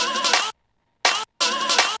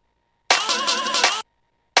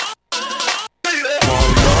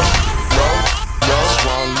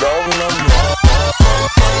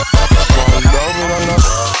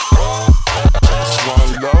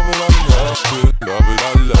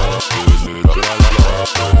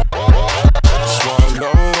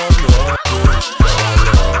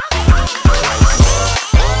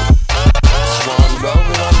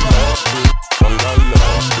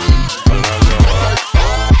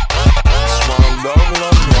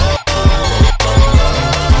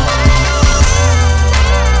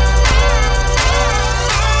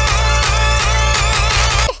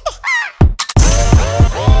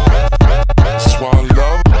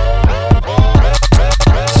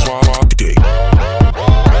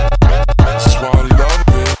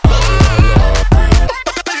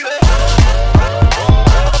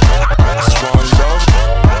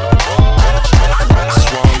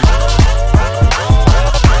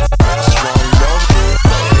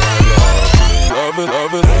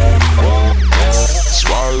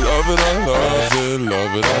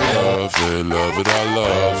it, love it, I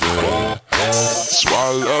love it. That's why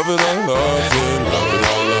I love it, I love it, love it,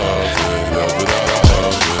 I love it, love it, I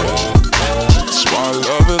love it. That's why I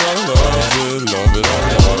love it, I love it, love it, I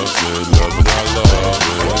love it, love it, I love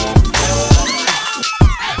it.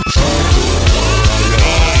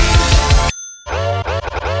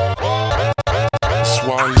 That's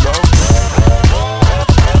why I love it.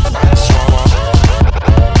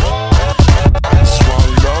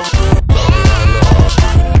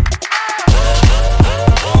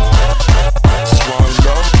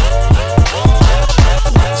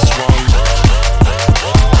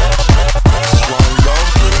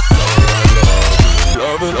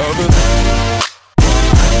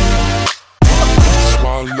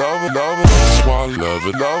 Love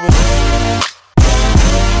it, love it.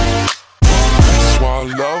 That's why I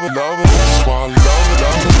love it, love it.